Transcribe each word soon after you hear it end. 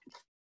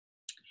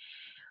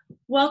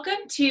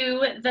Welcome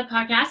to the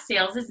podcast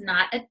Sales is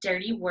Not a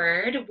Dirty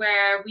Word,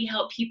 where we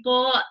help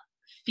people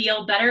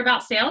feel better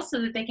about sales so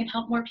that they can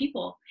help more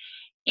people.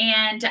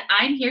 And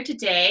I'm here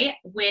today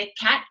with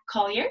Kat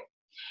Collier,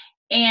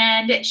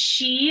 and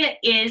she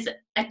is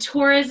a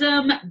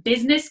tourism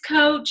business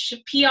coach,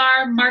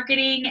 PR,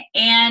 marketing,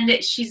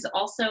 and she's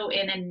also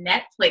in a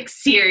Netflix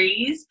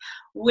series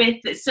with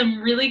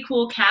some really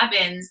cool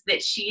cabins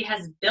that she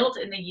has built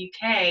in the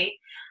UK.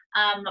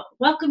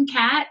 Welcome,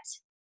 Kat.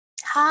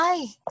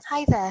 Hi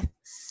there.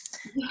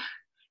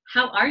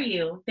 How are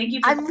you? Thank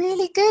you for. I'm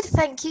really good,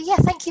 thank you. Yeah,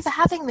 thank you for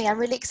having me. I'm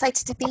really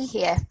excited to be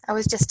here.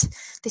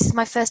 This is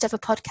my first ever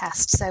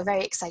podcast, so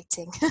very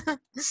exciting.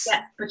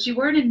 Yeah, but you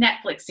were in a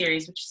Netflix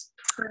series, which is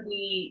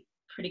pretty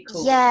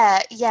cool.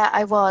 Yeah,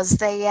 I was.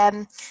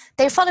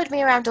 They followed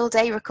me around all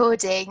day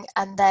recording,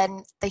 and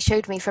then they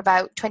showed me for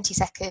about 20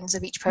 seconds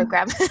of each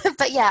program.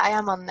 But yeah, I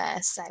am on there,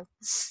 so.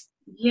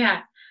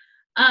 Yeah.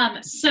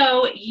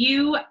 So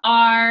you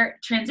are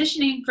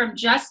transitioning from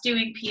just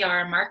doing PR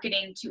and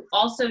marketing to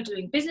also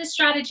doing business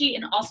strategy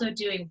and also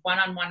doing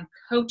one-on-one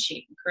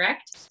coaching,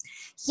 correct?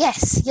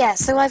 Yes, yeah.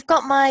 So I've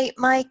got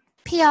my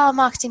PR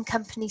marketing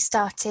company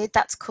started.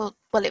 It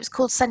was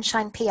called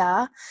Sunshine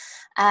PR.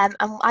 And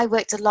I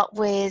worked a lot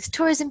with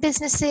tourism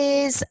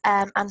businesses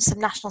and some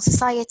national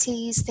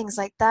societies, things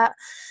like that.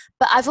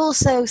 But I've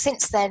also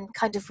since then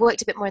kind of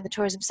worked a bit more in the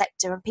tourism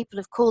sector, and people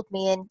have called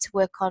me in to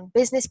work on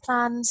business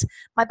plans.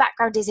 My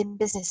background is in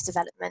business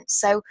development,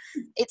 so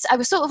I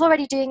was sort of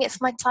already doing it for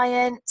my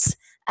clients.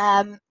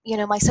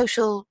 My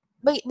social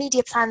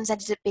media plans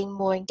ended up being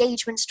more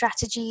engagement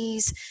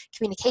strategies,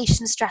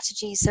 communication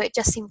strategies, so it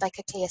just seemed like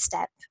a clear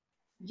step.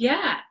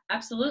 Yeah,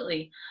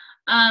 absolutely.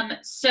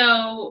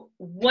 So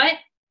what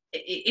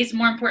is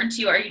more important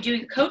to you? Are you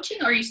doing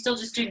coaching, or are you still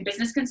just doing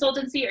business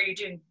consultancy, or are you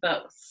doing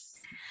both?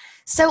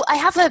 So I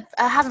have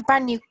a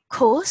brand new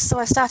course. So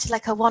I've started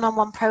like a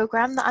one-on-one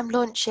program that I'm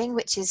launching,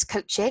 which is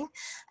coaching.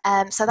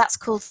 So that's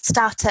called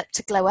Startup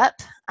to Glow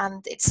Up,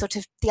 and it's sort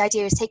of the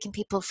idea is taking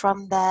people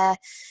from their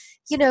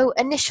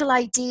initial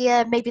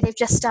idea, maybe they've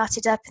just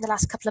started up in the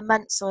last couple of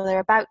months or they're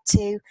about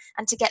to,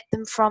 and to get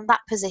them from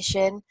that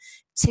position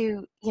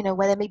to,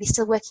 where they're maybe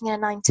still working in a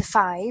 9 to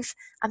 5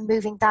 and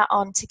moving that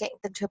on to getting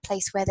them to a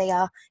place where they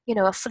are,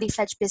 a fully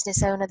fledged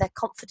business owner. They're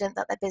confident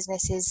that their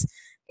business is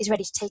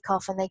ready to take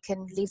off and they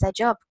can leave their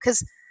job.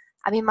 Because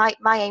I mean, my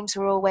aims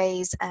were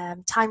always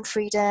time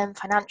freedom,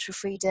 financial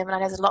freedom, and I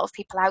know there's a lot of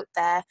people out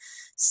there.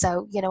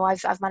 So,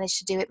 I've managed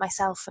to do it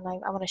myself, and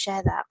I want to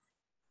share that.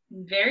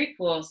 Very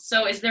cool.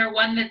 So is there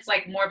one that's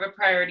like more of a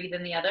priority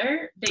than the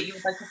other that you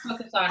would like to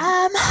focus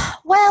on?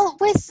 Well,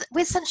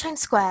 with Sunshine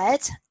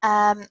Squared,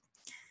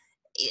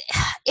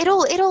 it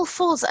all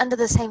falls under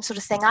the same sort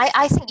of thing.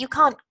 I think you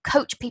can't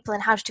coach people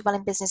in how to do well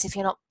in business if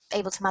you're not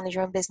able to manage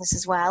your own business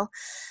as well.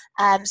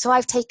 So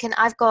I've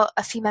got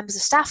a few members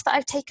of staff that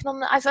I've taken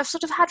on. I've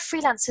sort of had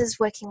freelancers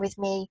working with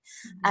me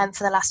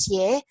for the last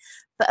year,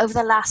 but over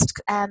the last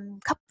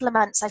couple of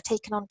months, I've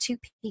taken on 2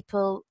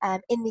 people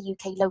in the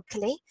UK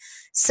locally.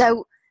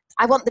 So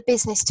I want the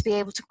business to be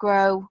able to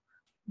grow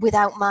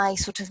without my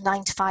sort of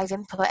 9 to 5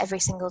 input every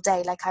single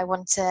day. Like I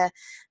want to,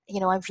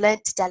 I've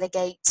learned to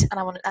delegate,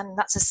 and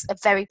that's a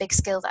very big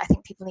skill that I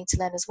think people need to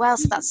learn as well.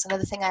 So that's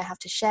another thing I have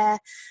to share.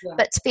 Yeah.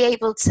 But to be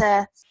able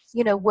to,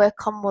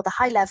 work on more the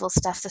high level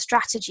stuff, the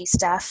strategy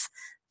stuff,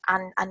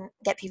 and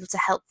get people to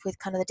help with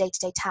kind of the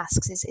day-to-day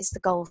tasks is the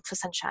goal for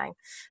Sunshine.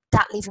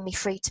 That leaving me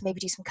free to maybe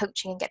do some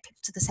coaching and get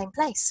people to the same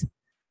place.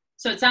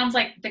 So it sounds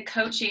like the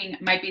coaching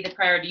might be the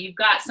priority. You've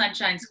got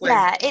Sunshine Square.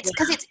 Yeah, it's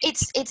because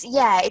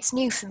it's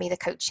new for me, the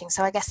coaching.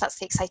 So I guess that's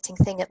the exciting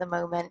thing at the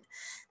moment.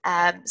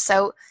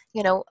 So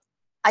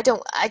I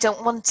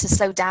don't want to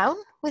slow down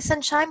with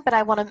Sunshine, but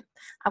I want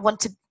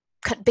to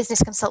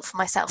business consult for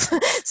myself.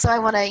 So I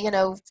want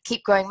to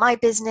keep growing my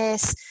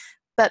business,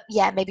 but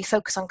yeah, maybe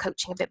focus on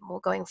coaching a bit more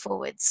going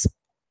forwards.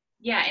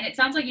 Yeah, and it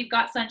sounds like you've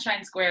got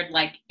Sunshine Squared,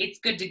 like it's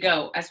good to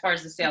go as far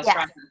as the sales Yeah,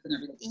 process and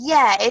everything.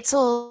 yeah, it's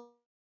all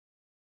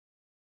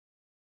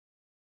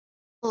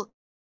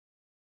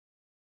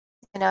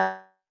you know,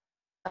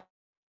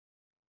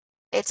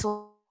 it's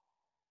all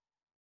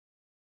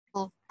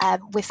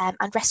with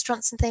and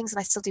restaurants and things, and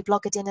I still do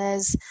blogger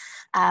dinners.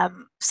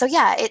 So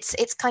yeah,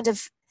 it's kind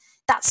of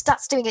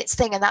that's doing its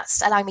thing, and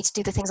that's allowing me to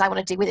do the things I want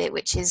to do with it,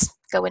 which is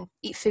go and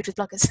eat food with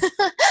bloggers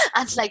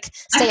and like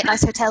stay at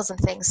nice hotels and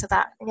things, so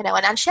that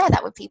and share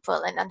that with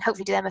people, and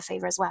hopefully do them a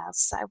favor as well.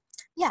 So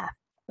yeah.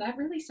 That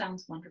really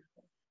sounds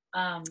wonderful.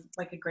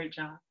 Like a great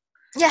job.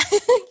 Yeah,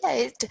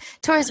 yeah.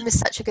 Tourism is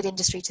such a good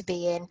industry to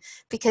be in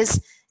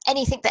because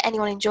anything that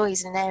anyone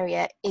enjoys in an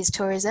area is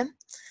tourism.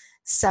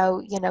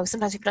 So,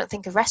 sometimes people don't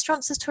think of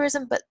restaurants as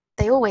tourism, but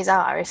they always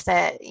are. If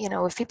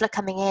people are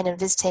coming in and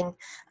visiting,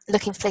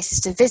 looking for places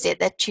to visit,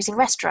 they're choosing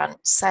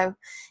restaurants. So,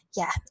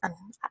 yeah, and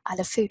I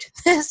love food.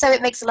 So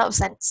it makes a lot of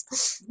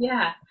sense.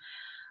 Yeah.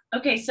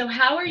 Okay, so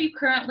how are you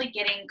currently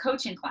getting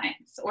coaching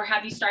clients, or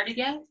have you started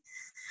yet?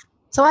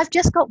 So I've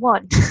just got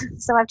one.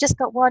 So I've just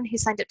got one who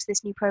signed up to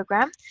this new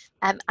program,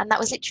 and that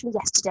was literally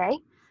yesterday.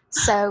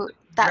 So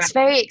that's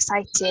Right. very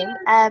exciting.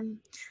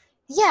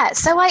 Yeah,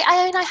 so I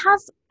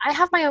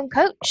have my own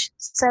coach.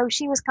 So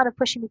she was kind of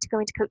pushing me to go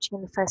into coaching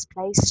in the first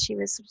place. She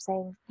was sort of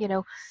saying,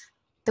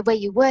 the way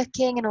you're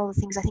working and all the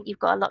things, I think you've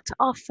got a lot to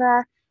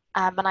offer.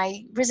 And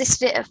I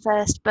resisted it at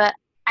first, but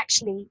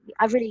actually,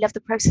 I really love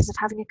the process of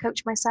having a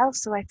coach myself.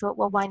 So I thought,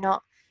 well, why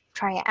not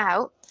try it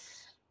out?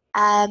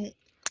 Um,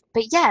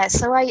 but yeah,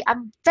 so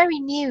I'm very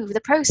new.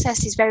 The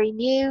process is very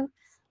new.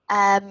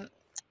 Um,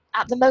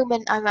 at the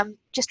moment, I'm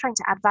just trying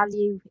to add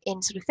value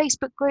in sort of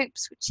Facebook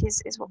groups, which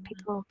is what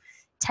people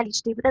tell you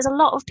to do. But there's a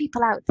lot of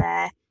people out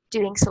there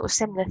doing sort of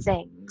similar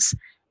things,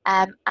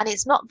 and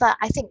it's not that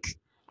I think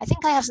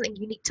I have something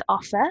unique to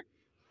offer,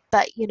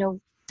 but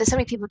there's so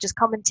many people just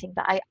commenting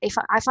that if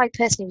I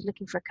personally was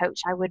looking for a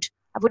coach, I wouldn't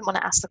want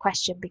to ask the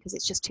question because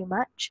it's just too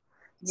much.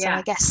 So I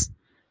Yeah. guess,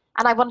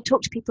 and I want to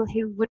talk to people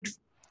who would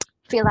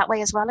feel that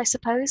way as well, I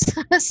suppose.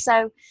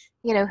 So,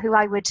 who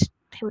would,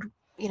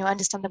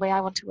 understand the way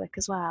I want to work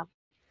as well.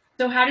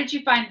 So how did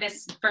you find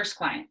this first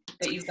client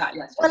that you got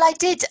Well,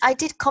 yesterday? I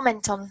did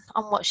comment on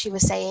what she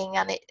was saying,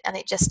 and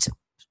it just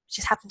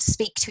happened to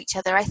speak to each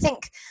other. I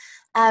think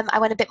I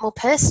went a bit more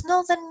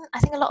personal than I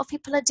think a lot of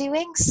people are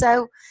doing.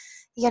 So,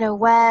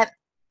 where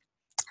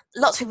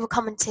lots of people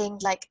commenting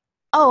like,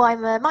 "Oh,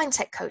 I'm a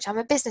mindset coach. I'm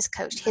a business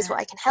coach. Here's what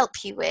I can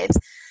help you with."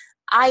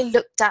 I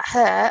looked at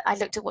her. I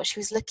looked at what she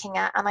was looking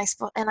at, and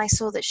I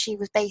saw that she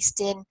was based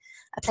in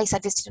a place I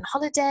visited on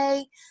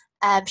holiday.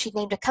 She'd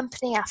named a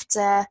company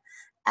after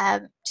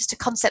just a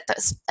concept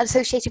that's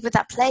associated with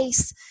that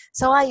place.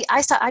 So I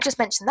just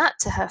mentioned that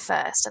to her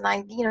first, and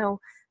I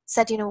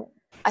said,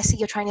 I see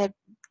you're trying to.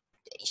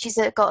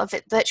 Got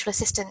a virtual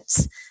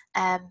assistants.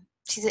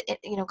 She's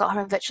got her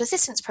own virtual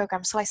assistants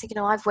program. So I said,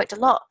 I've worked a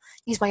lot,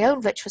 used my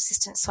own virtual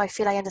assistants, so I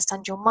feel I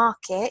understand your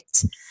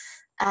market.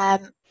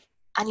 Um,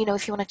 and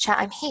if you want to chat,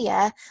 I'm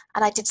here.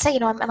 And I did say,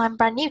 I'm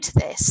brand new to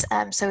this,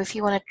 so if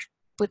you want to,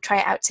 we'll try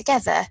it out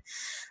together.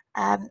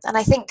 And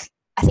I think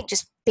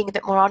just being a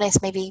bit more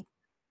honest maybe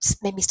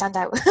made me stand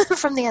out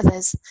from the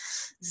others.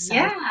 So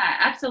Yeah,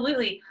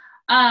 absolutely.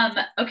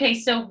 Okay,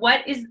 so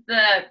what is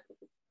the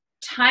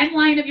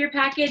timeline of your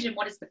package and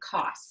what is the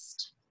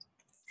cost?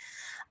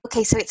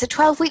 okay, so it's a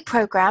 12-week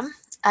program.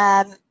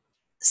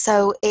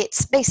 So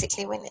it's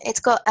basically when it's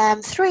got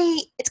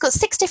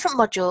 6 different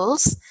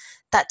modules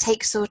that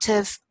take sort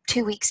of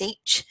 2 weeks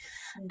each.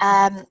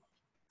 Um,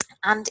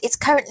 and it's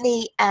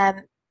currently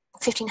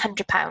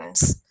 £1,500.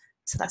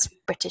 So that's Okay.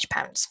 British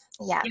pounds.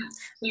 Yeah. Yeah.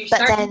 So you're But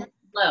starting then,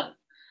 low.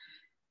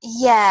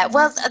 yeah,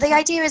 well, the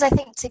idea is I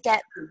think to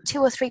get 2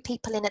 or 3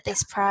 people in at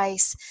this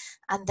price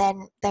and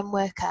then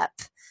work up.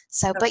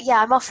 So, but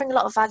yeah, I'm offering a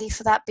lot of value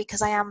for that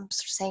because I am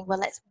sort of saying,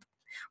 well,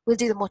 we'll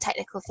do the more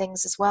technical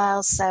things as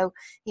well. So,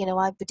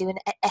 I'll be doing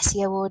an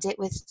SEO audit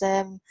with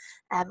them,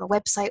 a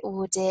website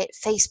audit,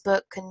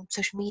 Facebook and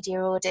social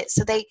media audit.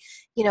 So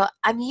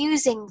I'm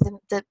using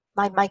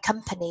my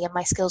company and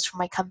my skills from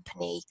my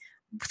company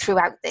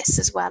throughout this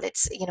as well.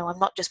 It's, I'm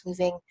not just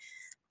moving.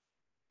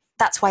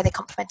 That's why they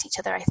complement each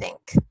other, I think.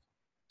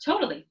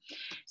 Totally.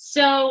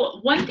 So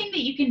one thing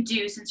that you can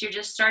do since you're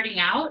just starting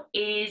out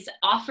is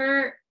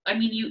offer, I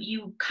mean,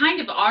 you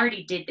kind of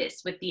already did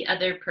this with the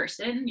other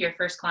person, your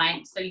first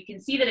client, so you can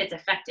see that it's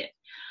effective.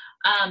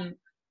 Um,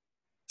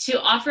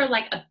 to offer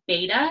like a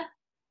beta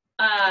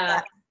uh,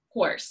 Yeah.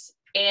 course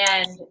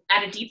and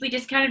at a deeply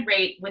discounted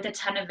rate with a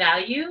ton of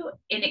value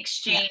in Yeah.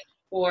 exchange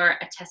for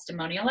a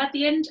testimonial at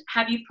the end.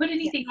 Have you put Yeah.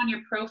 anything on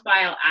your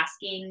profile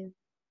asking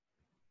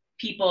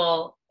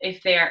people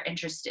if they're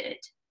interested?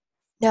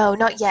 No,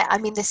 not yet. I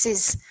mean, this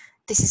is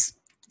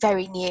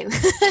very new.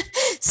 Yeah.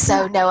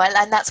 So no,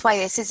 and that's why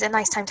this is a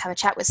nice time to have a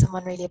chat with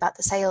someone really about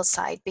the sales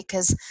side,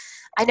 because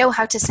I know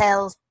how to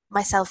sell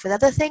myself with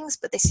other things,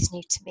 but this is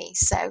new to me.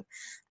 So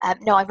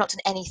no, I've not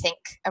done anything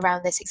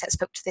around this except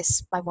spoke to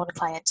this my one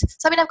client.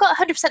 So I mean, I've got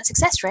a 100%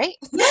 success rate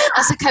Yeah,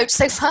 as a coach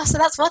so far, so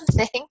that's one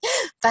thing.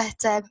 But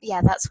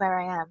yeah, that's where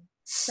I am.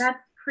 that's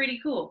pretty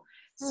cool.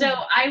 So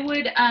Hmm. I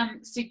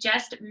would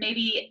suggest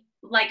maybe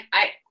like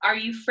I are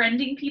you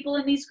friending people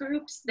in these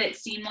groups that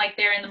seem like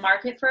they're in the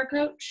market for a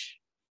coach?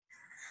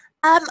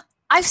 Um,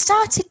 I've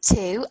started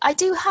to. I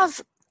do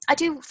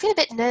feel a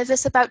bit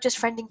nervous about just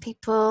friending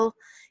people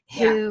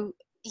Yeah. who,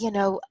 you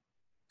know,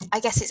 I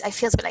guess I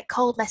feels a bit like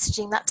cold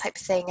messaging, that type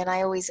of thing. And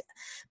I always,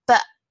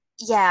 but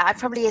yeah, it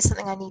probably is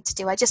something I need to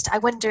do. I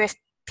wonder if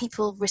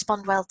people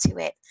respond well to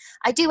it.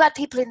 I do add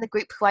people in the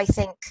group who I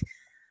think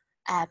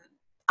um,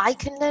 I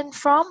can learn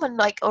from, and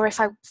like, or if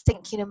I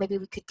think, maybe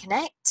we could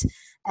connect,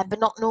 but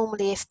not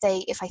normally if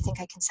I think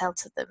I can sell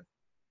to them.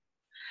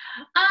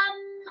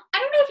 I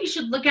don't know if you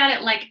should look at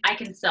it like I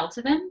can sell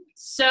to them.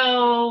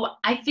 So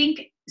I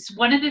think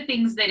one of the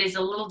things that is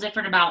a little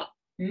different about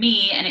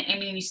me, and I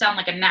mean, you sound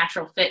like a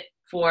natural fit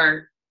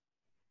for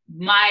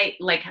my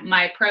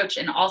approach,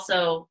 and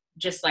also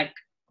just like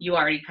you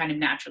already kind of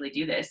naturally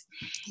do this,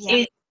 Yeah.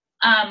 is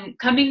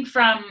coming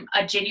from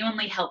a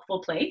genuinely helpful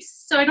place.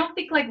 So I don't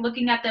think like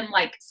looking at them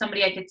like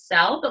somebody I could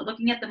sell, but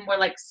looking at them more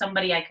like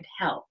somebody I could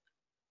help.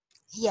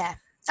 Yeah.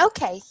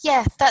 Okay.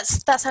 Yeah, that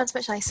sounds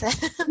much nicer.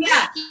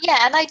 Yeah. Yeah,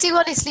 and I do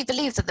honestly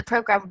believe that the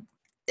program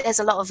there's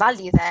a lot of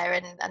value there,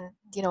 and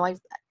you know,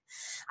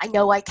 I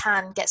know I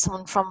can get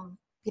someone from,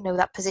 you know,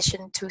 that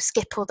position to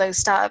skip all those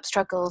startup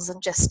struggles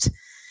and just,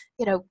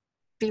 you know,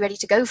 be ready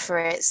to go for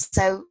it.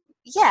 So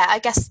yeah, I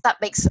guess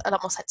that makes a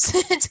lot more sense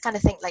to kind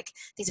of think like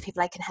these are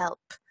people I can help.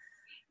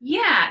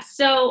 Yeah.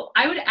 So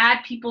I would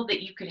add people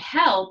that you could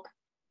help.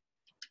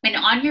 And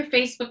on your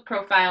Facebook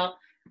profile,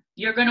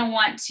 you're going to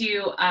want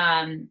to,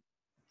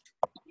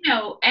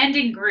 and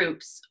in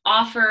groups,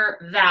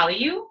 offer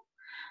value.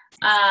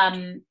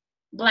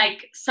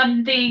 Like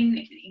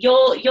something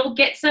you'll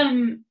get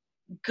some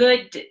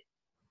good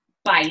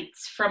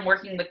bites from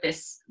working with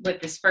this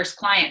first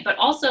client, but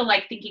also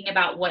like thinking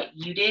about what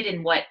you did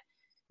and what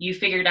you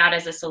figured out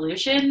as a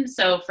solution.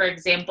 So for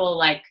example,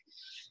 like,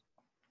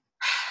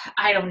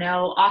 I don't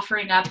know,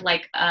 offering up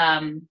like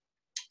a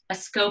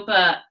scope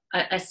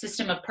a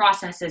system of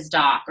processes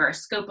doc or a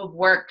scope of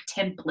work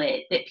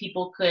template that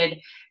people could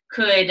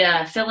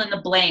fill in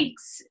the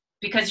blanks,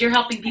 because you're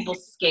helping people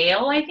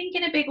scale, I think,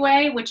 in a big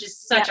way, which is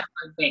such a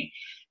hard thing.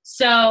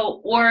 So,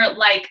 or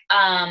like,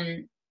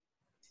 some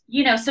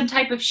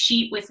type of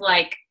sheet with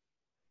like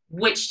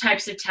which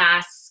types of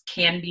tasks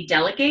can be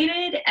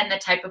delegated and the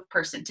type of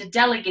person to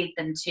delegate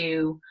them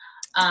to,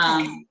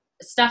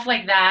 stuff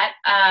like that.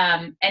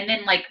 And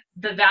then like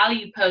the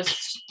value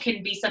post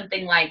can be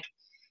something like,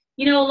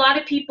 a lot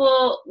of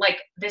people,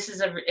 like, this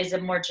is a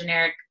more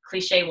generic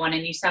cliche one,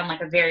 and you sound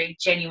like a very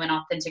genuine,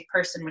 authentic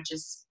person, which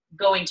is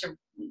going to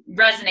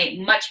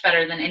resonate much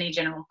better than any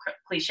general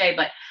cliche.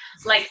 But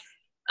like,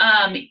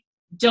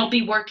 don't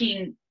be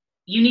working.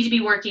 You need to be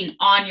working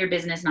on your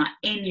business, not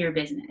in your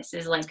business,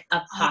 is like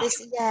a pop.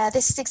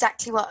 This is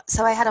exactly what.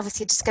 So I had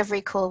obviously a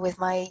discovery call with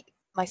my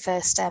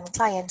first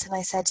client, and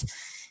I said,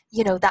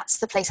 you know, that's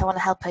the place I want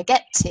to help her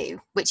get to,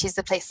 which is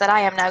the place that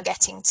I am now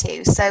getting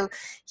to. So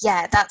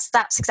yeah, that's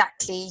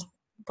exactly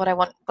what I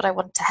want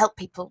to help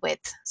people with.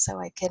 So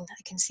I can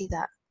see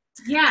that.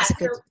 Yeah, as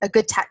a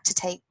good tack to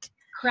take.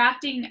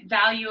 Crafting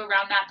value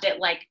around that bit,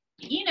 like,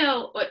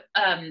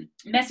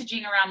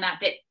 messaging around that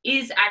bit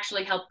is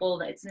actually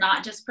helpful. It's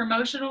not just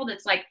promotional.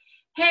 That's like,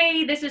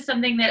 hey, this is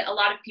something that a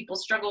lot of people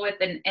struggle with,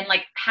 and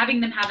like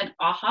having them have an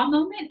aha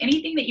moment.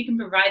 Anything that you can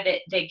provide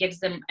that gives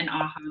them an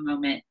aha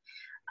moment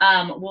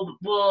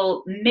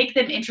will make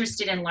them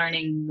interested in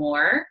learning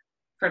more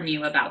from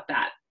you about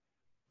that.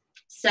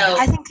 So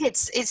I think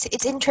it's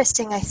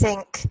interesting. I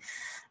think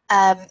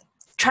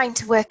trying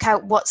to work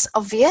out what's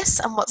obvious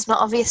and what's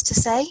not obvious to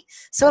say.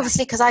 So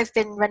obviously, because I've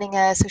been running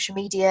a social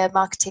media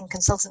marketing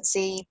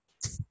consultancy,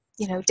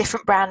 you know,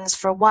 different brands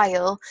for a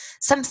while,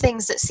 some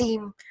things that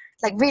seem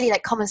like really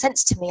like common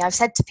sense to me, I've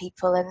said to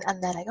people,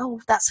 and they're like,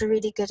 oh, that's a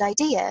really good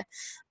idea.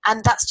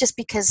 And that's just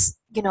because,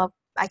 you know,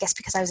 I guess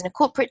because I was in a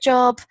corporate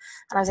job,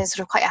 and I was in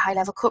sort of quite a high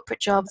level corporate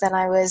job. Then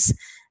I was,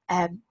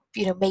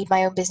 made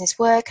my own business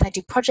work, and I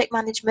do project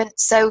management.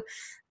 So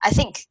I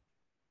think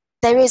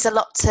there is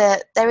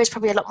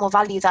probably a lot more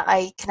value that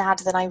I can add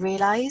than I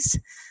realize.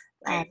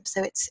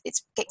 So it's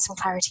getting some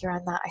clarity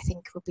around that, I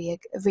think, would be a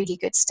really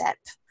good step.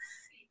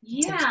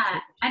 Yeah.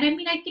 And I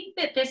mean, I think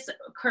that this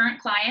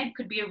current client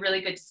could be a really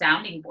good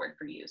sounding board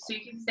for you. So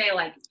you can say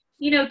like,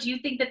 do you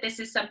think that this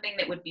is something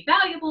that would be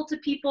valuable to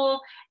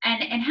people?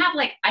 And have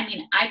like, I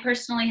mean, I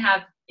personally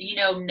have,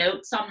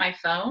 notes on my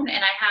phone,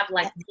 and I have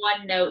like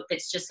one note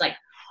that's just like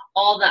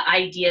all the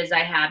ideas I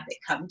have that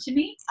come to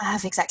me. I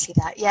have exactly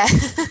that. Yeah.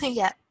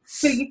 Yeah.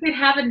 So you could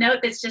have a note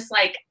that's just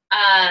like,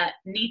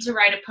 need to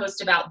write a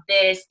post about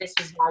this. This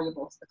was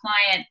valuable to the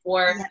client.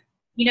 Or,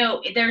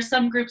 there are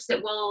some groups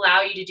that will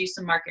allow you to do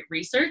some market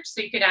research.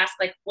 So you could ask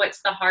like,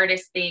 what's the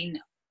hardest thing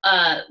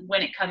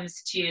when it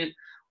comes to,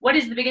 what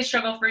is the biggest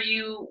struggle for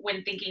you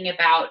when thinking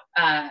about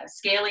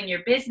scaling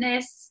your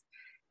business?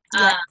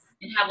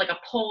 And have like a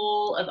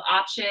poll of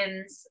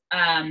options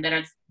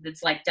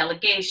that's like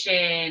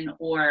delegation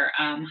or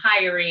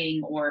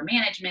hiring or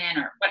management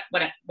or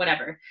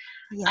whatever.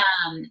 Yeah.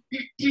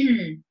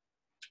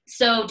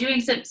 So doing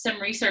some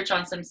research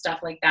on some stuff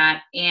like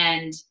that,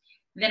 and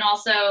then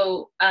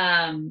also,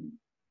 I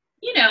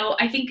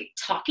think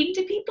talking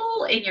to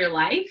people in your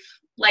life,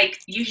 like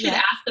you should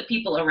ask the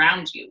people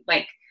around you,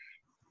 like,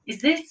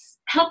 is this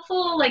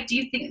helpful? Like, do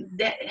you think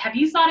that, have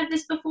you thought of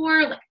this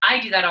before? Like, I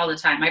do that all the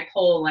time. I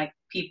poll like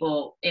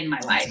people in my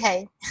life.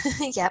 Okay.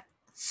 Yep.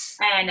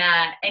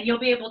 And you'll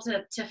be able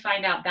to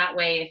find out that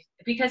way,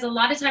 because a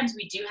lot of times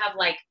we do have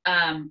like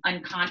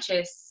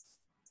unconscious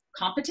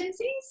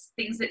competencies,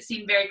 things that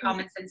seem very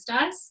common sense to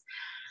us.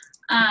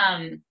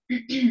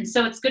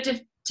 So it's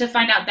good to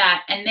find out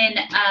that. And then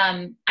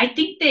I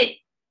think that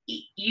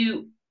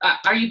you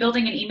are you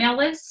building an email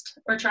list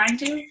or trying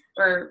to,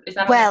 or is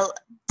that well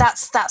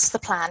that's the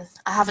plan.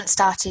 I haven't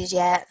started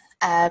yet.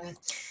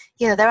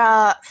 There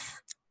are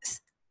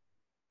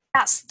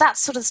that's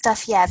sort of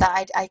stuff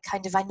that I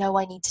know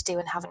I need to do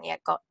and haven't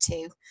yet got to.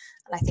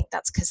 And I think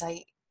that's because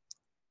I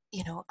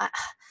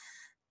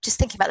just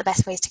thinking about the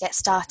best ways to get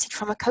started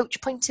from a coach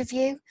point of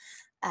view.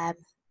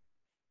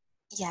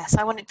 So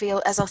I want it to be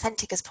as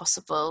authentic as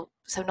possible,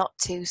 so not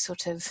too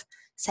sort of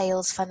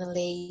sales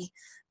funnily,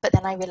 but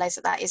then I realize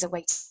that is a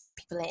way to get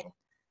people in.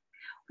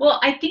 Well,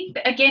 I think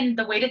again,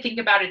 the way to think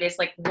about it is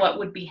like what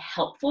would be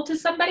helpful to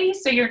somebody.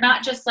 So you're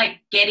not just like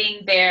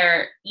getting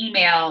their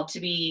email to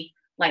be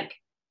like,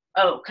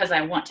 oh, because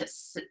I want to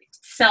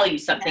sell you Yeah,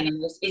 something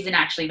and this isn't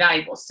actually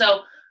valuable.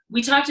 So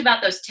we talked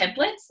about those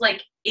templates.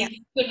 Like yeah, if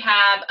you could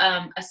have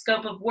a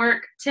scope of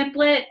work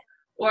template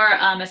or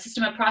a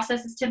system of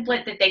processes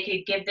template that they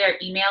could give their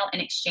email in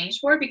exchange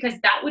for, because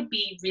that would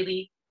be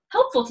really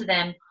helpful to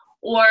them.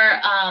 Or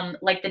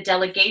like the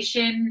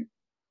delegation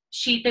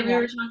sheet that we yeah.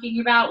 were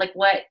talking about, like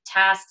what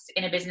tasks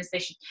in a business they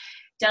should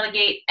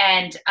delegate.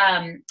 And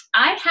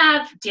I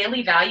have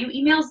daily value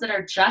emails that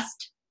are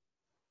just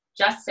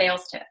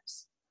sales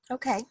tips.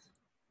 Okay.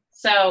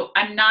 So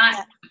I'm not,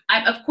 Yeah,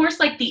 I'm of course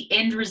like the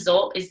end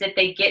result is that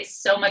they get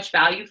so much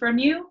value from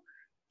you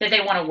that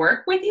they want to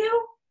work with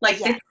you. Like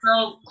yeah, this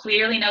girl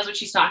clearly knows what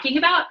she's talking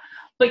about,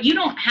 but you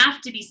don't have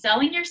to be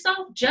selling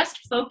yourself. Just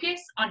focus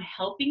on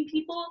helping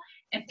people,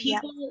 and yeah.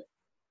 people,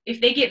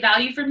 if they get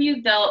value from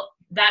you,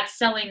 that's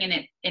selling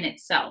in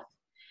itself.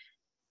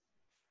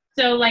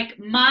 So like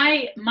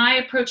my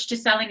approach to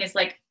selling is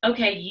like,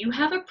 okay, you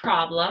have a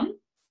problem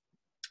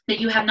that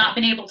you have not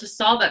been able to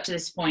solve up to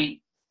this point,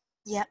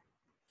 Yeah,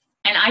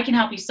 and I can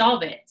help you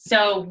solve it.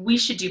 So we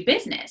should do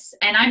business.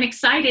 And I'm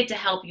excited to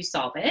help you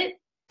solve it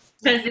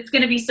yeah, because it's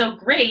going to be so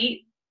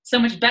great, so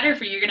much better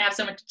for you. You're going to have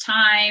so much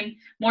time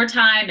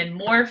and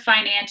more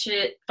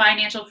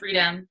financial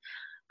freedom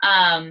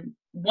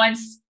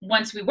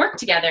once we work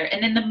together.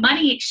 And then the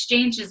money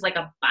exchange is like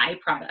a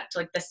byproduct.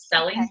 Like the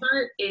selling okay,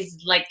 part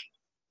is like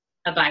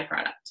a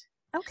byproduct.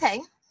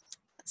 okay.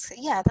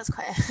 Yeah, that's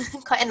quite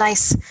quite a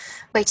nice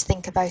way to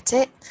think about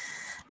it.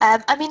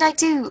 I mean, I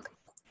do.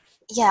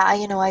 Yeah, I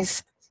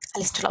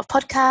listen to a lot of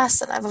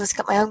podcasts, and I've obviously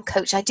got my own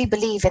coach. I do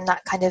believe in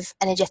that kind of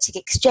energetic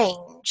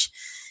exchange,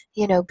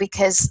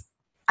 because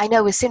I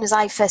know as soon as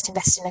I first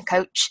invested in a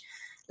coach,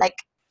 like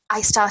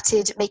I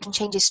started making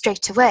changes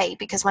straight away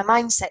because my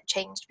mindset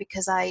changed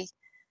because I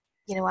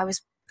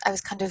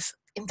was kind of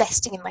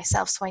investing in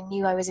myself, so I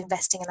knew I was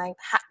investing, and I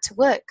had to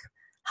work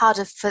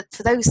harder for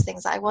those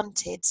things that I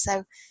wanted.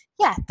 So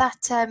yeah,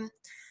 that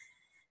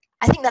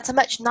I think that's a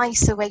much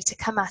nicer way to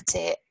come at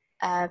it.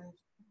 Um,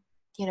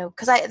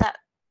 because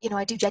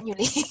I do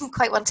genuinely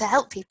quite want to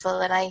help people,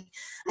 and I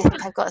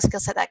think I've got a skill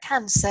set that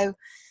can. So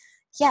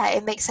yeah,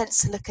 it makes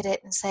sense to look at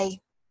it and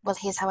say, well,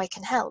 here's how I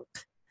can help.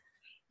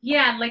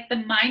 Yeah, like the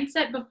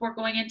mindset before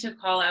going into a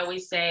call, I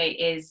always say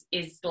is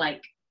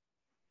like,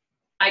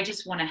 I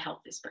just want to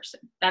help this person.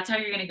 That's how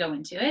you're going to go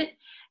into it.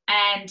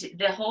 And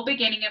the whole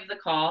beginning of the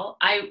call,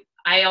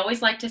 I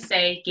always like to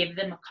say, give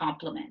them a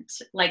compliment.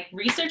 Like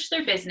research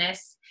their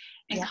business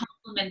and Yeah,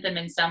 compliment them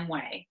in some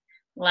way.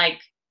 Like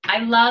I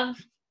love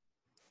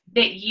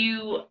that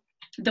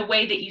the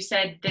way that you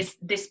said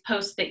this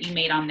post that you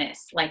made on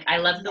this. Like I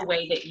love the yeah,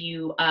 way that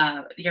your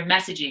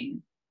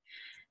messaging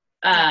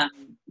yeah, um,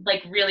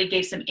 like really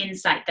gave some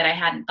insight that I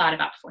hadn't thought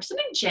about before,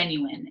 something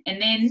genuine. And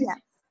then yeah,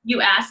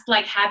 you asked,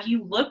 like, have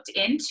you looked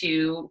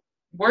into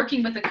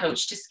working with a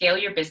coach to scale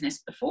your business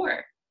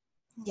before?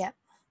 yeah,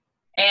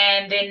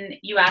 And then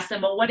you ask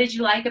them, well, what did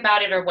you like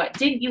about it or what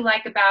didn't you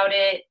like about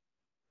it?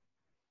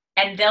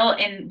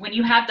 And when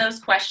you have those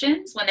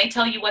questions, when they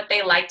tell you what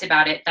they liked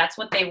about it, that's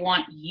what they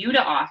want you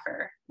to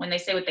offer. When they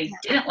say what they yeah,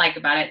 didn't like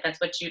about it, that's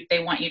what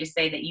they want you to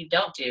say that you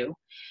don't do.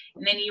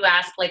 And then you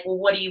ask, like, well,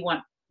 what do you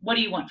want? What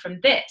do you want from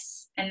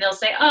this? And they'll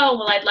say, oh,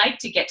 well, I'd like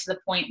to get to the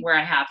point where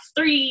I have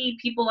 3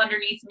 people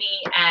underneath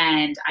me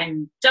and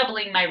I'm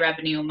doubling my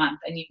revenue a month.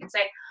 And you can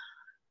say,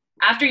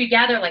 after you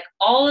gather like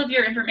all of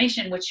your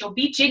information, which you'll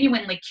be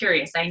genuinely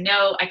curious. I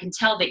can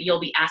tell that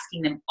you'll be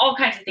asking them all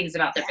kinds of things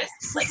about their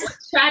business. Like what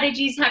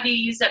strategies have you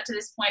used up to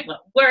this point?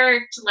 What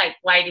worked? Like,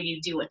 why do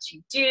you do what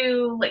you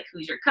do? Like,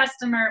 who's your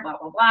customer? Blah,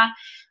 blah, blah.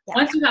 yeah,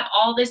 Once you have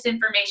all this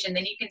information,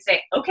 then you can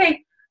say,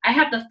 okay, I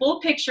have the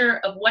full picture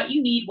of what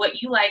you need,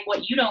 what you like,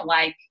 what you don't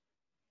like,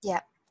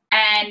 yeah,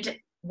 and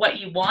what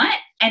you want.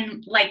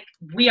 And like,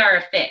 we are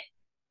a fit.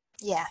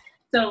 yeah,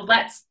 So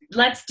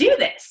let's do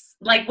this.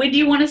 Like, when do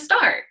you want to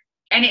start?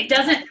 And it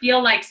doesn't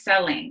feel like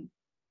selling,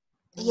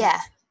 yeah,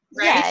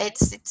 right? yeah.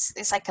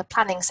 It's like a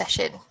planning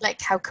session.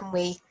 Like, how can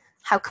we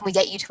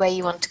get you to where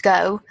you want to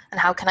go, and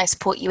how can I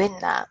support you in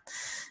that?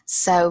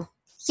 So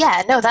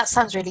yeah, no, that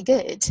sounds really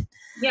good.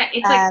 Yeah,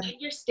 it's like Um,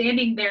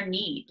 understanding their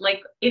need.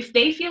 Like if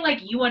they feel like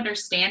you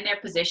understand their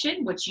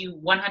position, which you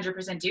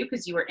 100% do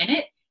because you were in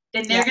it,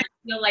 then they're yeah, going to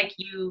feel like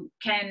you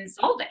can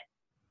solve it.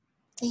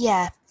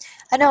 yeah.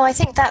 I know. I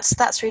think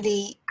that's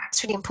really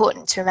it's really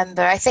important to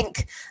remember. I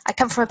think I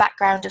come from a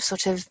background of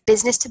sort of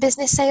business to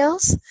business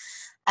sales,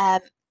 um,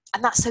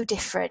 and that's so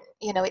different.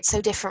 It's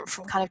so different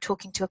from kind of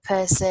talking to a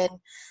person.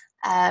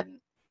 Um,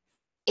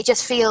 it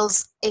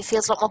feels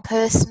a lot more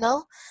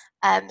personal.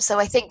 So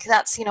I think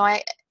that's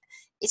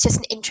it's just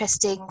an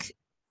interesting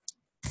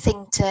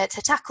thing to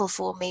tackle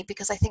for me,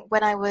 because I think um,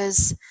 when I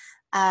was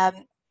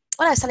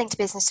selling to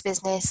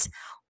business,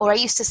 or I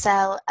used to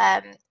sell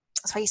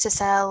so I used to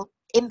sell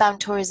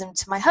inbound tourism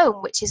to my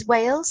home, which is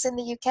Wales in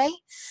the UK.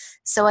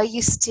 So I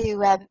used to,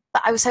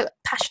 but I was so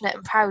passionate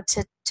and proud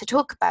to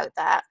talk about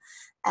that.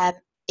 Um,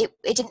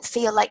 it didn't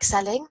feel like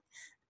selling.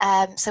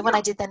 So when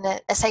I did then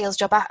a sales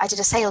job, I did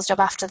a sales job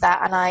after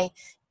that, and I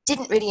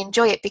didn't really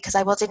enjoy it because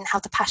I didn't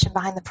have the passion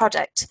behind the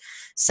product.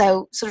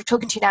 So sort of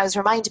talking to you now has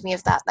reminded me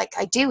of that. Like,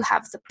 I do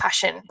have the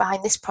passion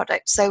behind this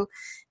product. So,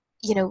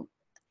 you know,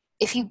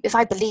 if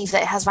I believe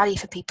that it has value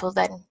for people,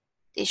 then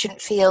it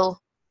shouldn't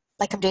feel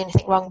like I'm doing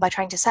anything wrong by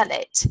trying to sell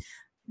it,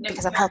 No,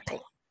 because I'm helping.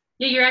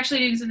 yeah, you're actually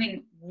doing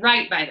something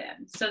right by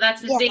them. So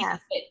that's the thing Yeah,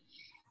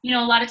 that,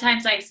 a lot of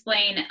times I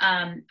explain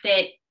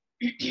that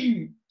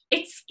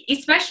it's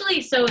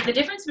especially so the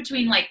difference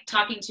between like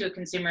talking to a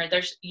consumer,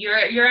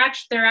 they're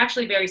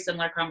actually very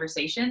similar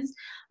conversations,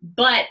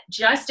 but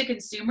just a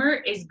consumer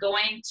is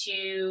going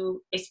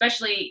to,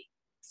 especially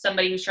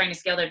somebody who's trying to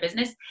scale their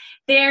business,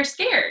 they're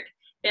scared,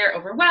 they're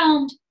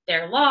overwhelmed,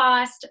 they're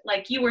lost,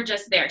 like you were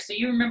just there. So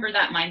you remember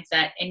that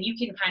mindset and you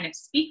can kind of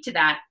speak to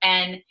that,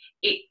 and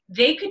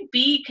they could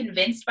be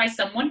convinced by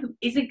someone who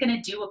isn't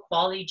going to do a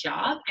quality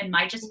job and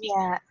might just be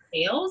yeah,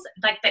 sales.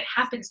 Like, that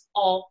happens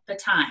all the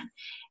time.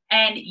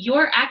 And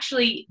you're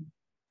actually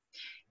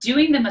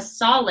doing them a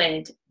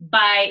solid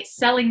by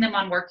selling them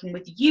on working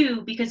with you,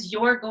 because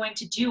you're going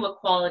to do a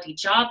quality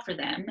job for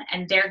them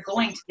and they're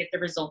going to get the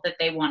result that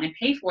they want and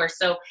pay for.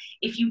 So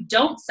if you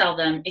don't sell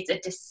them, it's a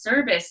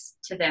disservice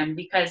to them,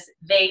 because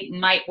they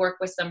might work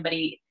with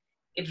somebody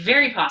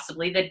very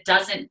possibly that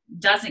doesn't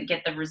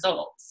get the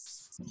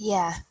results.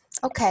 yeah.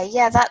 Okay,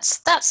 yeah,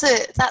 that's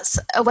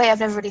a way I've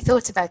never really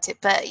thought about it.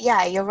 But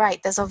yeah, you're right.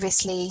 There's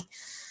obviously,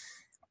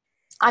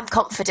 I'm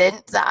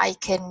confident that I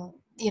can,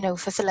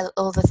 fulfill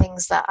all the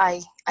things that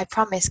I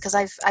promise, because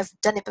I've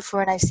done it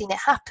before and I've seen it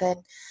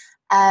happen.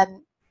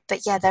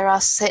 But yeah, there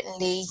are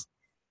certainly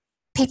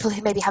people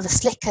who maybe have a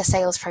slicker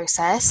sales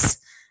process,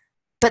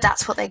 but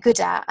that's what they're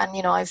good at. And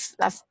I've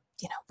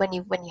when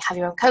you have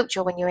your own coach,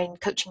 or when you're in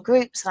coaching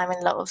groups, and I'm in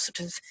a lot of sort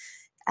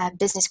of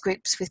business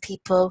groups with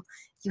people,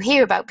 you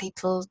hear about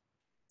people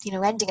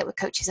ending it with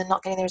coaches and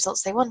not getting the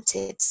results they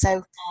wanted.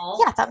 So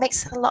All yeah, that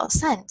makes a lot of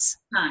sense.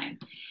 time.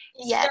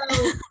 Yeah.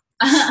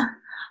 So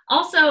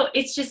also,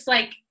 it's just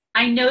like,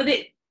 I know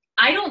that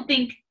I don't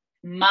think,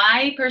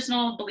 my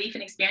personal belief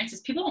and experience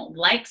is, people don't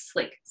like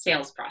slick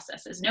sales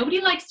processes. Nobody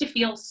likes to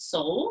feel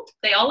sold.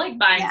 They all like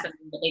buying Yeah.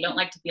 something, but they don't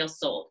like to feel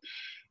sold.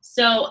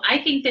 So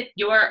I think that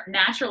your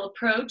natural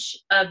approach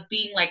of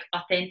being like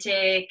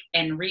authentic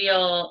and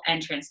real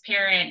and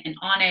transparent and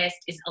honest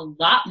is a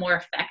lot more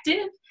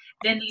effective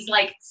than these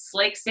like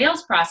slick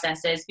sales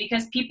processes,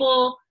 because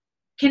people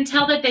can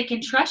tell that they can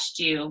trust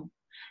you,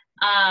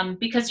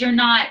 because you're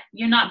not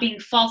being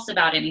false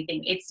about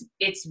anything.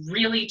 It's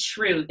really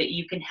true that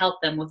you can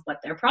help them with what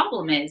their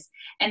problem is,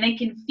 and they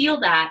can feel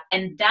that,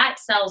 and that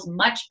sells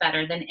much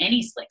better than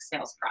any slick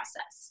sales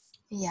process.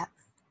 Yeah.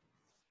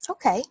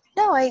 Okay.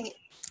 No,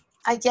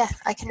 yeah,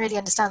 I can really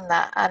understand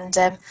that.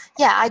 And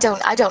yeah, I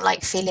don't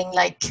like feeling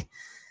like,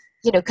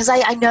 because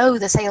I know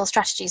the sales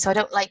strategy, so I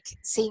don't like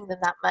seeing them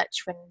that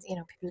much when,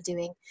 people are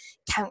doing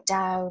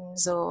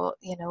countdowns, or,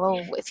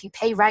 oh, if you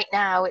pay right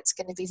now, it's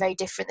going to be very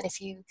different than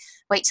if you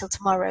wait till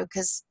tomorrow,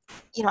 because,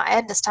 I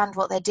understand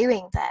what they're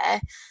doing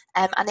there.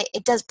 And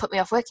it does put me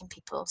off working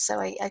people. So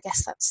I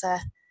guess that's,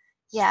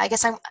 yeah, I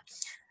guess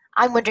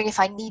I'm wondering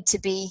if I need to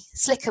be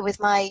slicker with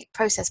my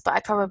process, but I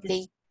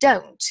probably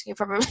don't. You're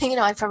probably,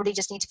 I probably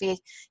just need to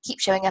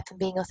keep showing up and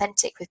being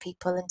authentic with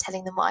people and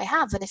telling them what I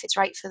have. And if it's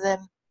right for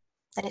them,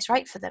 then it's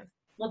right for them.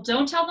 Well,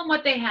 don't tell them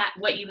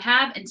what you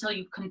have until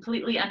you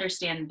completely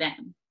understand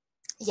them.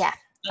 Yeah.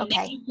 And then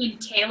Okay. you can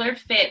tailor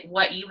fit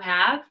what you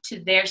have to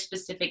their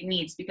specific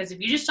needs. Because if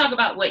you just talk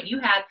about what you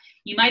have,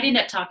 you might end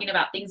up talking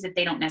about things that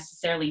they don't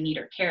necessarily need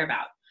or care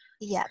about.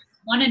 Yeah.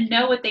 Want to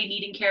know what they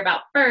need and care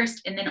about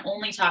first, and then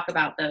only talk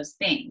about those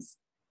things.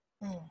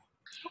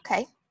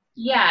 Okay.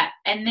 Yeah.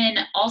 And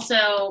then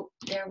also,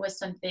 there was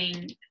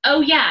something,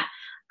 oh yeah,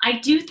 I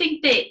do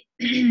think that,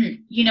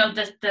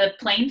 the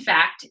plain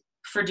fact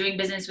for doing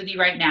business with you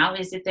right now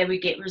is that they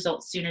would get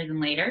results sooner than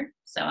later.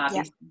 So Yeah.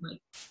 obviously,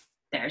 like,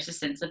 there's a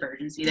sense of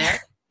urgency Yeah.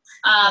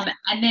 there.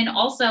 And then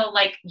also,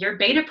 like, your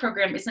beta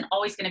program isn't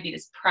always going to be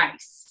this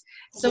price.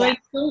 So Yeah. I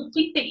don't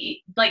think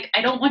that,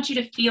 I don't want you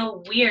to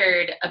feel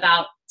weird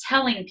about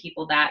telling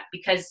people that,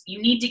 because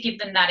you need to give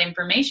them that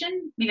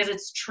information because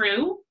it's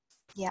true.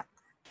 Yeah.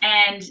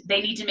 And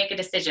they need to make a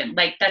decision.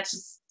 Like, that's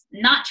just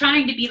not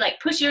trying to be like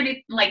pushy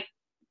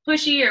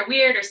or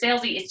weird or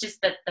salesy. It's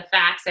just the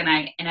facts. And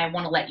I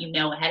want to let you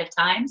know ahead of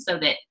time so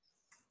that,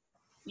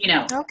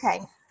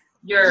 Okay.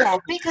 you're, Yeah,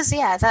 because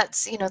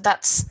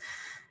that's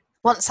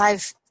once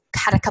I've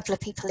had a couple of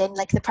people in,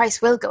 like, the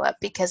price will go up,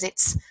 because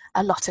it's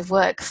a lot of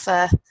work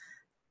for,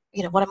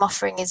 what I'm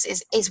offering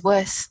is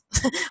worth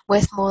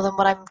worth more than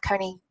what I'm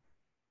currently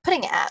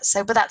putting it at.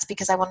 So, but that's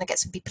because I want to get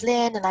some people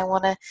in, and I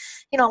want to,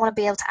 I want to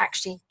be able to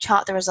actually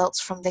chart the results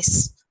from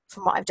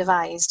what I've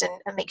devised,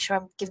 and make sure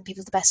I'm giving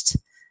people the best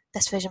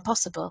version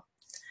possible.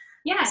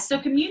 yeah. So,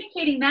 So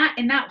communicating that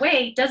in that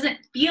way doesn't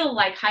feel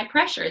like high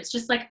pressure. It's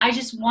just like, I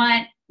just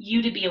want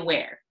you to be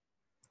aware.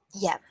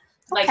 yeah.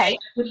 Like, I Okay.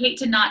 would hate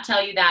to not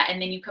tell you that,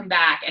 and then you come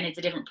back and it's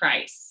a different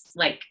price.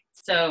 Like,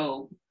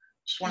 so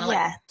just want to let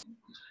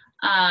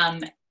Yeah.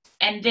 you.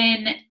 And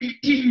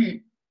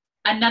then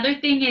another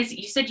thing is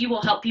you said you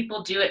will help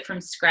people do it from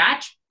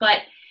scratch, but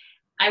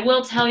I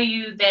will tell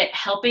you that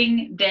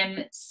helping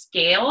them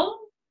scale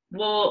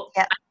will,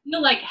 Yeah. I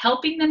feel like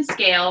helping them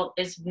scale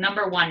is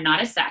number one,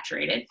 not as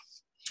saturated,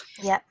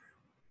 Yeah.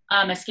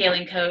 a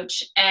scaling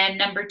coach. And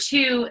number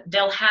two,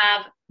 they'll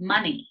have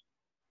money.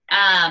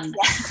 Um,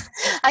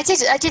 Yeah. I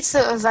did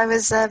sort of, I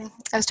was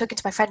talking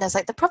to my friend, I was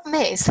like, the problem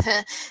is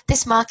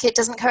this market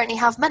doesn't currently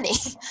have money.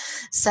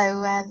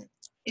 So,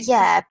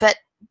 yeah, but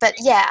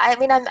yeah, I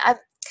mean,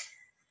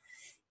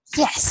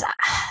 yes,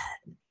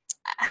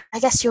 I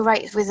guess you're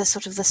right with the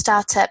sort of the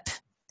startup.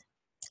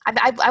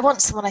 I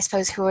want someone, I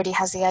suppose, who already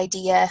has the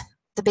idea,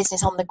 the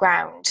business on the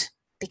ground,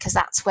 because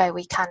that's where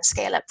we can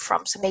scale up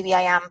from. So maybe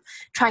I am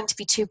trying to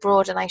be too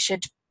broad, and I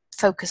should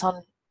focus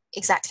on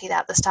exactly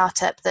that, the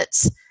startup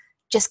that's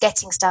just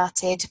getting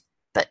started,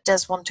 but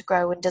does want to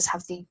grow and does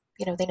have the,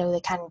 they know they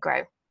can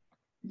grow.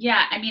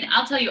 Yeah, I mean,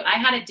 I'll tell you, I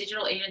had a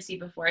digital agency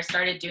before I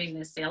started doing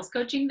this sales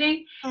coaching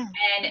thing, Mm.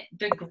 and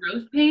the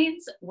growth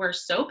pains were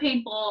so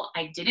painful.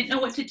 I didn't know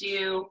what to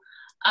do.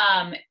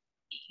 Um,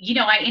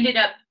 I ended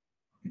up,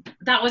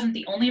 that wasn't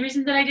the only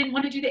reason that I didn't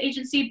want to do the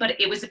agency, but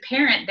it was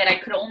apparent that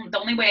the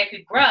only way I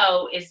could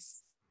grow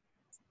is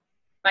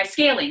by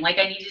scaling. Like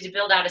I needed to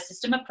build out a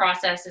system of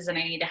processes and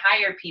I need to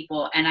hire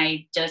people, and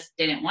I just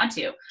didn't want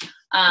to.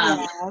 Um,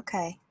 Yeah,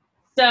 okay.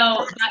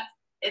 so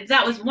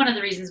that was one of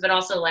the reasons, but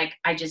also like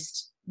I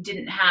just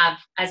didn't have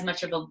as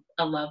much of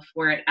a love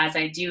for it as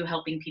I do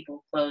helping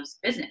people close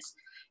business.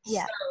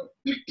 Yeah,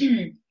 So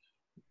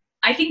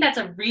I think that's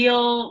a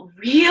real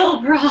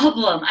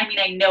problem. I mean,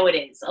 I know it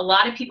is. A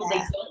lot of people, they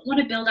yeah, don't want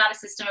to build out a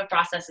system of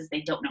processes.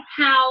 They don't know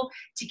how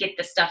to get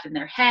the stuff in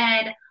their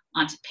head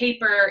onto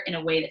paper in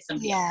a way that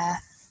somebody else yeah.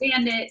 can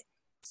understand it.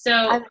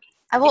 So,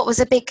 And what was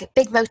a big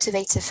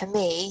motivator for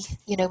me,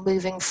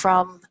 moving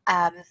from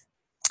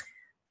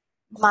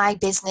my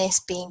business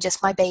being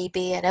just my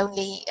baby and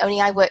only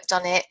I worked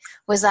on it,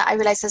 was that I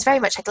realized there's very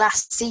much a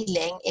glass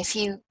ceiling. If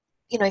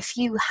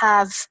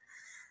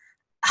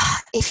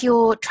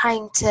you're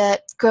trying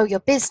to grow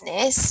your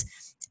business,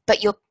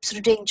 but you're sort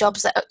of doing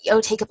jobs that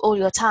take up all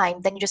your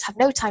time, then you just have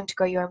no time to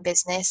grow your own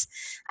business,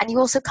 and you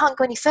also can't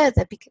go any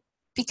further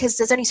because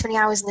there's only so many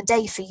hours in the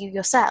day for you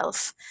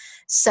yourself.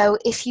 So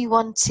if you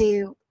want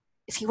to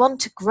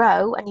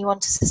grow and you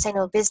want a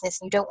sustainable business,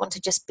 and you don't want to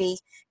just be,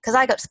 because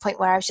I got to the point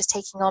where I was just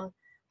taking on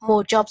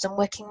more jobs and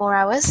working more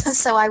hours.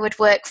 So I would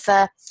work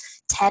for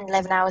 10,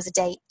 11 hours a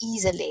day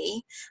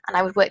easily, and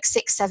I would work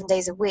 6, 7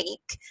 days a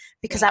week,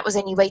 because that was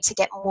the only way to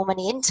get more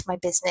money into my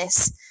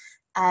business.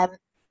 But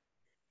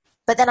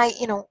then I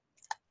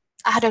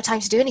had no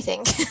time to do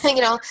anything.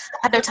 I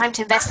had no time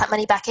to invest that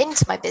money back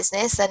into my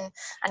business and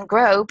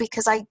grow,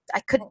 because I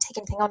couldn't take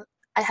anything on.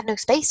 I had no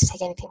space to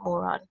take anything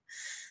more on.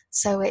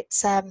 So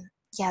it's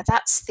yeah,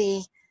 that's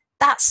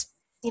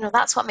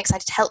what I'm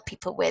excited to help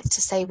people with, to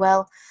say,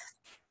 well,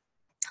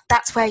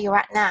 that's where you're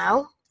at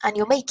now and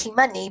you're making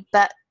money,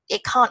 but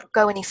it can't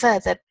go any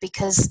further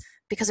because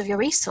of your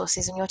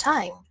resources and your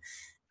time,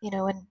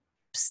 and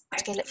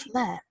scale it from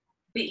there.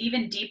 the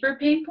even deeper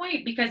pain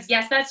point, because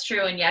yes, that's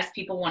true, and yes,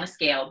 people want to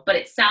scale, but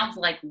it sounds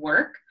like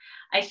work.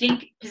 I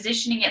think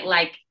positioning it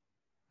like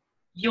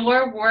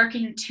you're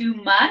working too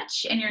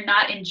much and you're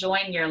not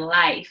enjoying your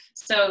life.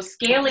 So Yeah.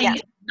 scaling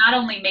is not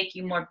only make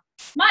you more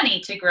money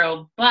to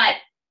grow, but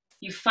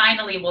you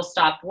finally will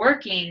stop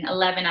working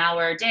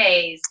 11-hour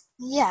days.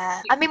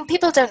 Yeah. I mean,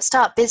 people don't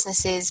start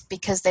businesses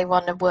because they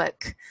want to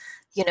work,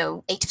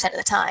 80% of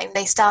the time.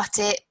 They start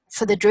it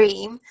for the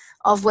dream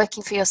of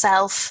working for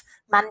yourself,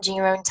 managing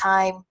your own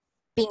time,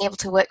 being able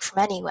to work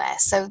from anywhere.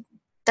 So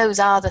those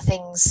are the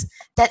things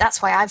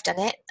that's why I've done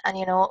it. And,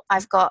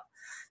 I've got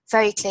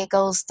very clear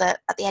goals that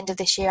at the end of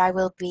this year, I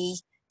will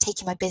be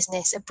taking my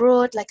business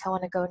abroad. Like, I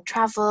want to go and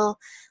travel,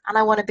 and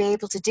I want to be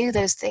able to do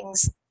those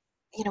things,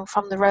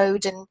 from the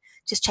road, and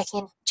just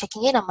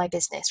checking in on my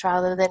business,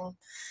 rather than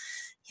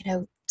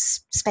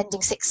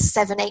spending 6,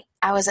 7, 8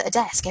 hours at a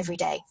desk every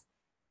day.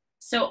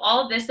 So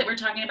all of this that we're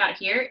talking about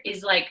here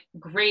is like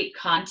great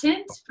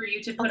content for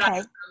you to put on Okay.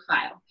 your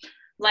profile.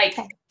 Like,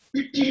 Okay.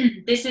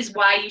 this is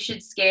why you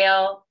should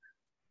scale.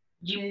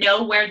 You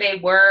know where they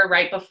were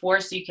right before,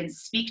 so you can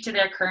speak to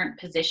their current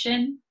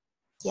position.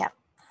 Yeah.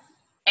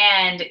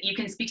 And you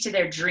can speak to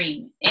their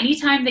dream.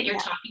 Anytime that you're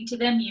Yeah. talking to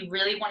them, you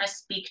really want to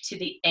speak to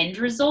the end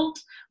result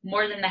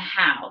more than the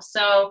how.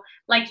 So,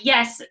 like,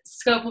 yes,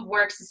 scope of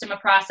work, system of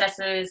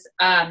processes,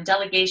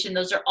 delegation,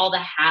 those are all the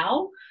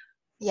how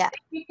Yeah.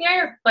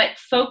 there, but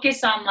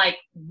focus on like,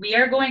 we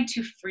are going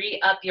to free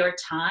up your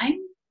time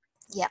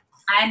Yeah.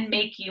 and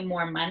make you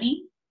more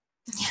money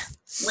Yeah.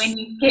 when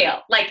you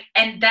scale. Like,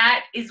 and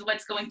that is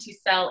what's going to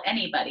sell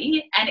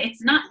anybody. And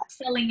it's not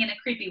selling in a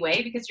creepy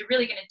way, because you're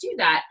really going to do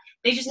that.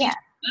 They just need Yeah. to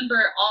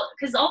remember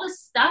because all this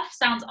stuff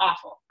sounds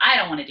awful. I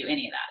don't want to do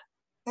any of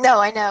that. No,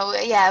 I know.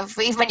 Yeah,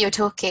 even when you were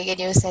talking and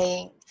you were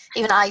saying,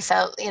 even I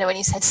felt, when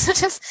you said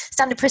sort of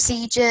standard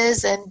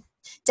procedures and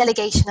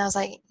delegation, I was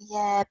like,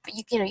 yeah, but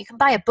you can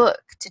buy a book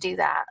to do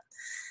that.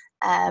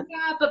 Yeah,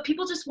 but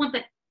people just want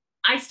the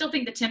I still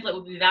think the template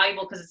would be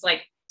valuable because it's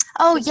like,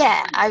 Oh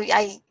yeah, I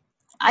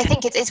yeah,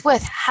 think it's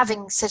worth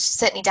having such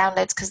certainly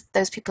downloads because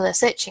those people are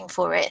searching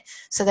for it,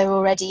 so they're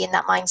already in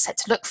that mindset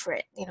to look for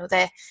it.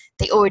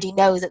 They already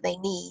know that they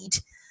need,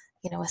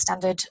 a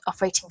standard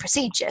operating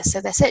procedure,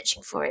 so they're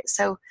searching for it.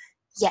 So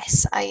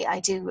yes, I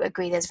do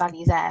agree there's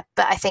value there,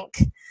 but I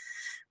think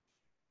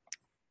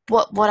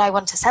what I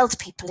want to sell to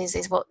people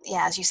is what,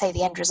 yeah, as you say,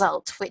 the end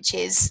result, which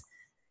is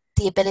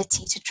the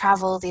ability to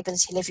travel, the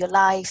ability to live your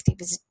life, the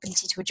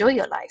ability to enjoy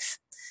your life.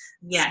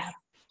 So yes,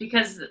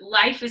 because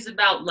life is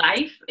about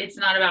life. It's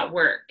not about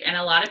work. And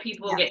a lot of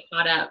people yeah, get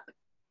caught up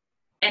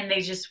and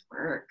they just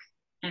work,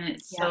 and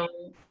yeah,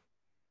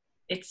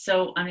 it's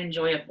so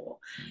unenjoyable.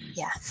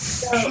 yeah,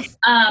 So,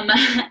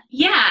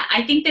 yeah,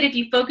 I think that if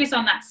you focus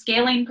on that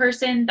scaling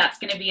person, that's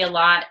going to be a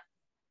lot,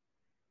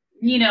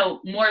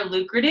 more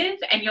lucrative,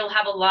 and you'll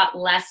have a lot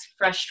less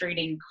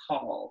frustrating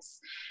calls.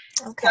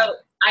 So okay,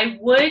 I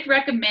would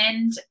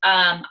recommend,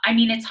 I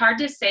mean, it's hard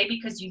to say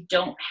because you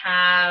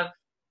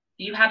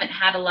haven't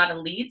had a lot of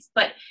leads,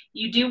 but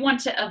you do want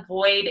to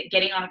avoid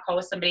getting on a call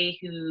with somebody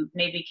who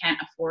maybe can't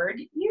afford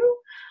you,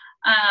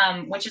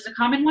 which is a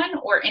common one,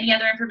 or any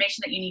other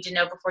information that you need to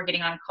know before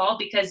getting on a call,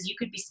 because you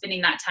could be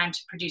spending that time to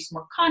produce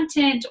more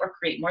content or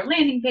create more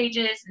landing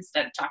pages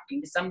instead of talking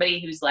to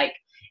somebody who's like,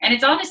 and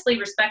it's honestly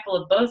respectful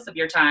of both of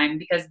your time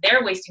because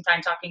they're wasting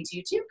time talking to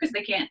you too because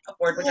they can't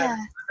afford what you're. yeah.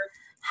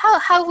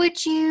 How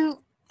would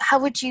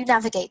you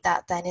navigate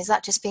that then? Is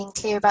that just being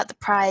clear about the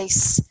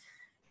price,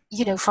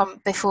 from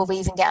before we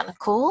even get on a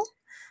call?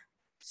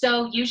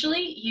 So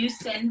usually you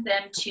send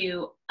them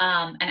to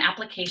an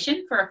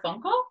application for a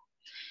phone call.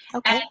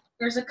 And Okay,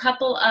 there's a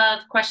couple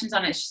of questions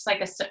on it. It's just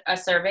like a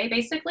survey,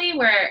 basically,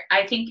 where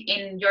I think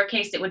in your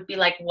case, it would be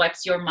like,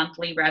 what's your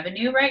monthly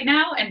revenue right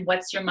now? And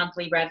what's your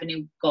monthly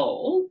revenue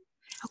goal?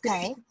 So you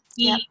okay, can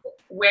yep, see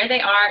where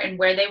they are and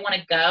where they want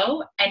to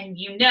go. And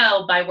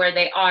by where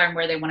they are and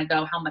where they want to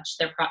go, how much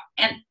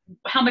and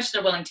how much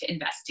they're willing to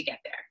invest to get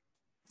there.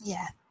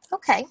 yeah,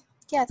 okay,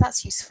 yeah,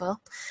 that's useful.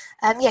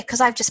 Yeah,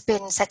 because I've just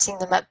been setting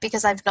them up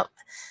because I've not,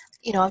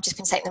 I've just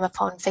been setting them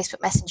up on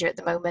Facebook Messenger at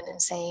the moment and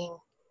saying,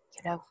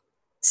 you know,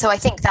 so I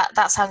think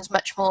that sounds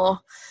much more.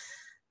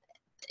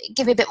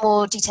 Give me a bit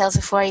more details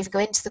before I even go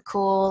into the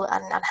call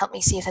and help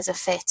me see if there's a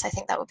fit. I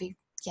think that would be,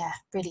 yeah,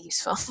 really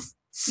useful.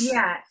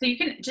 Yeah, so you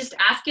can just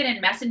ask it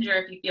in Messenger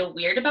if you feel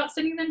weird about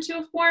sending them to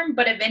a form,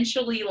 but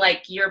eventually,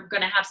 like, you're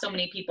going to have so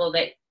many people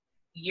that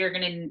you're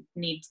going to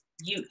need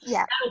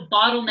Yeah, that'll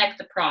bottleneck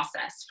the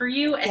process for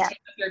you and yeah, take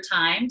up your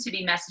time to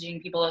be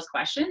messaging people those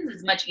questions.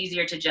 It's much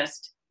easier to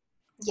just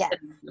yeah,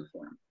 send them to the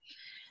form.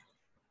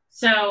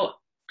 So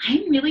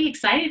I'm really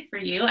excited for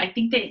you. I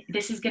think that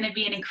this is going to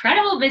be an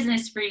incredible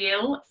business for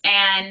you.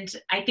 And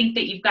I think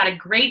that you've got a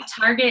great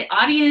target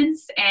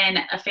audience and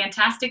a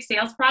fantastic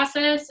sales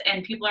process,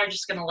 and people are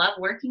just going to love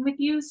working with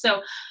you.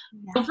 So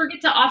yeah. don't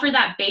forget to offer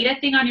that beta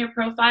thing on your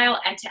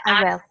profile and to I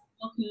add will.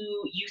 people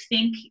who you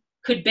think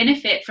could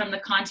benefit from the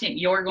content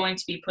you're going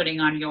to be putting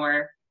on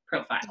your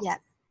profile. Yeah.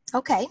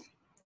 Okay.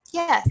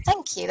 Yeah.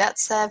 Thank you.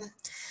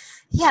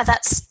 Yeah.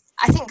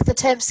 I think the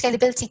term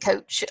scalability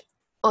coach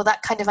or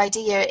that kind of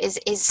idea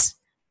is.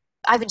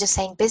 I've been just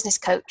saying business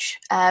coach.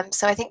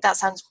 So I think that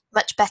sounds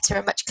much better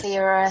and much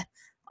clearer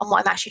on what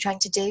I'm actually trying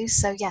to do.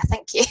 So yeah,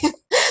 thank you.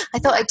 I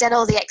thought I'd done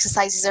all the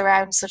exercises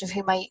around sort of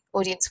who my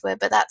audience were,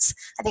 but I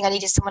think I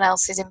needed someone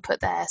else's input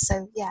there.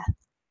 So yeah, Yeah,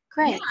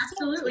 great. Thank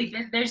absolutely.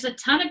 you. There's a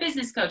ton of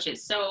business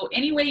coaches. So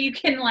any way you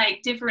can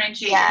like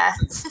differentiate Yeah.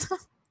 is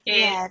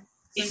Yeah.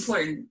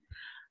 important.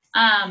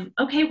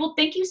 Okay, well,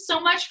 thank you so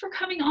much for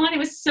coming on. It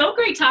was so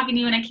great talking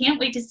to you, and I can't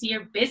wait to see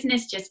your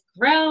business just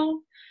grow.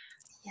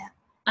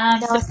 Yeah.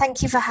 So No,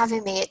 thank you for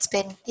having me. It's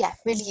been, yeah,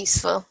 really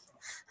useful.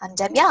 And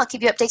yeah, I'll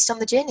keep you updated on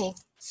the journey.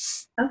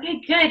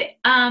 okay, good.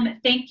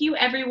 Thank you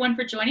everyone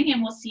for joining,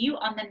 and we'll see you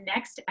on the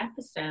next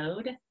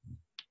episode.